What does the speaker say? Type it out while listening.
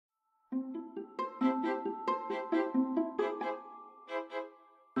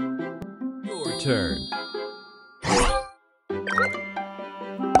turn.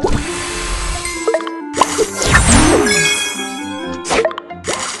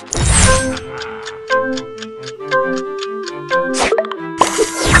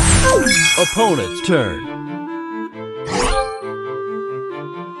 Opponent's turn.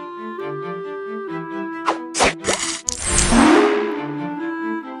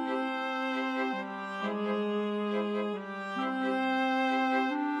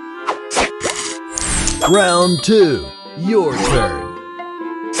 Round 2, your turn.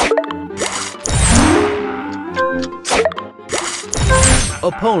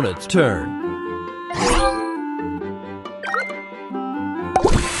 Opponent's turn.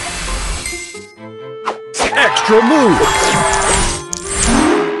 Extra move!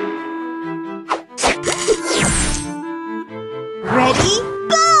 Ready?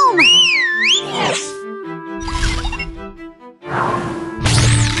 Boom!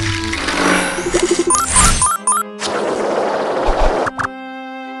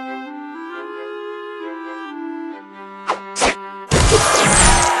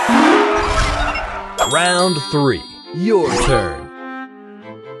 Round 3, your turn.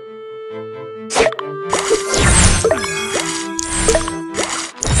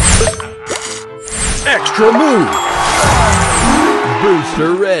 Extra move!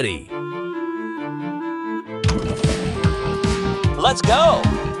 Booster ready. Let's go!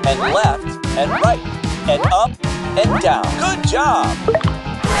 And left, and right, and up, and down. Good job!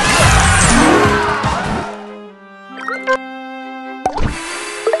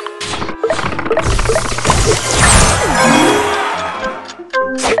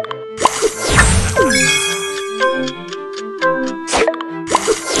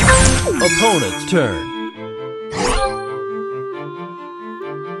 Opponent's turn.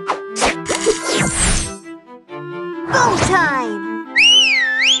 Go time!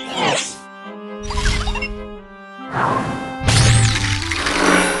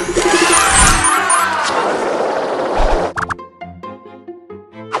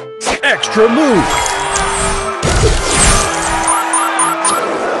 Extra move!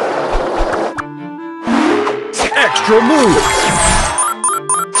 Extra move!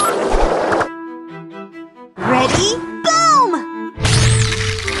 Ready? Boom!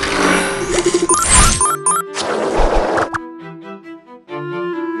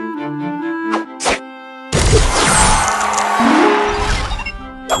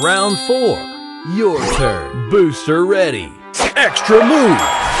 Round 4, your turn. Booster ready. Extra move!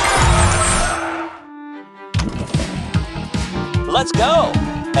 Let's go!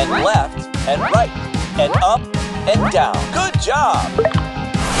 And left, and right, and up, and down. Good job!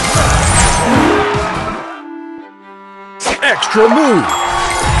 Extra move!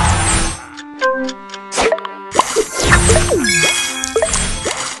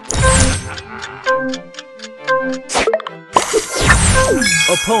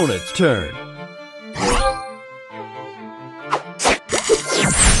 Opponent's turn.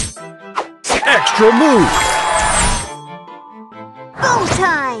 Extra move! Go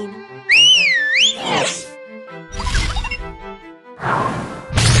time!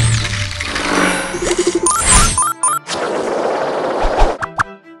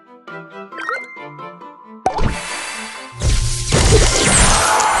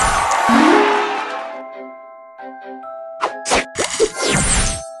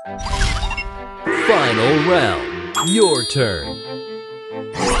 Final round. Your turn.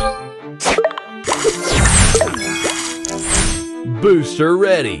 Booster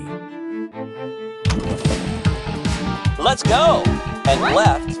ready. Let's go! And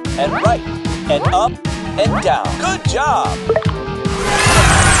left, and right, and up, and down. Good job!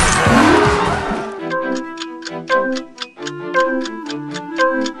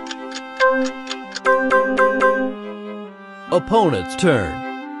 Opponent's turn.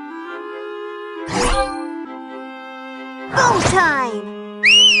 Go time!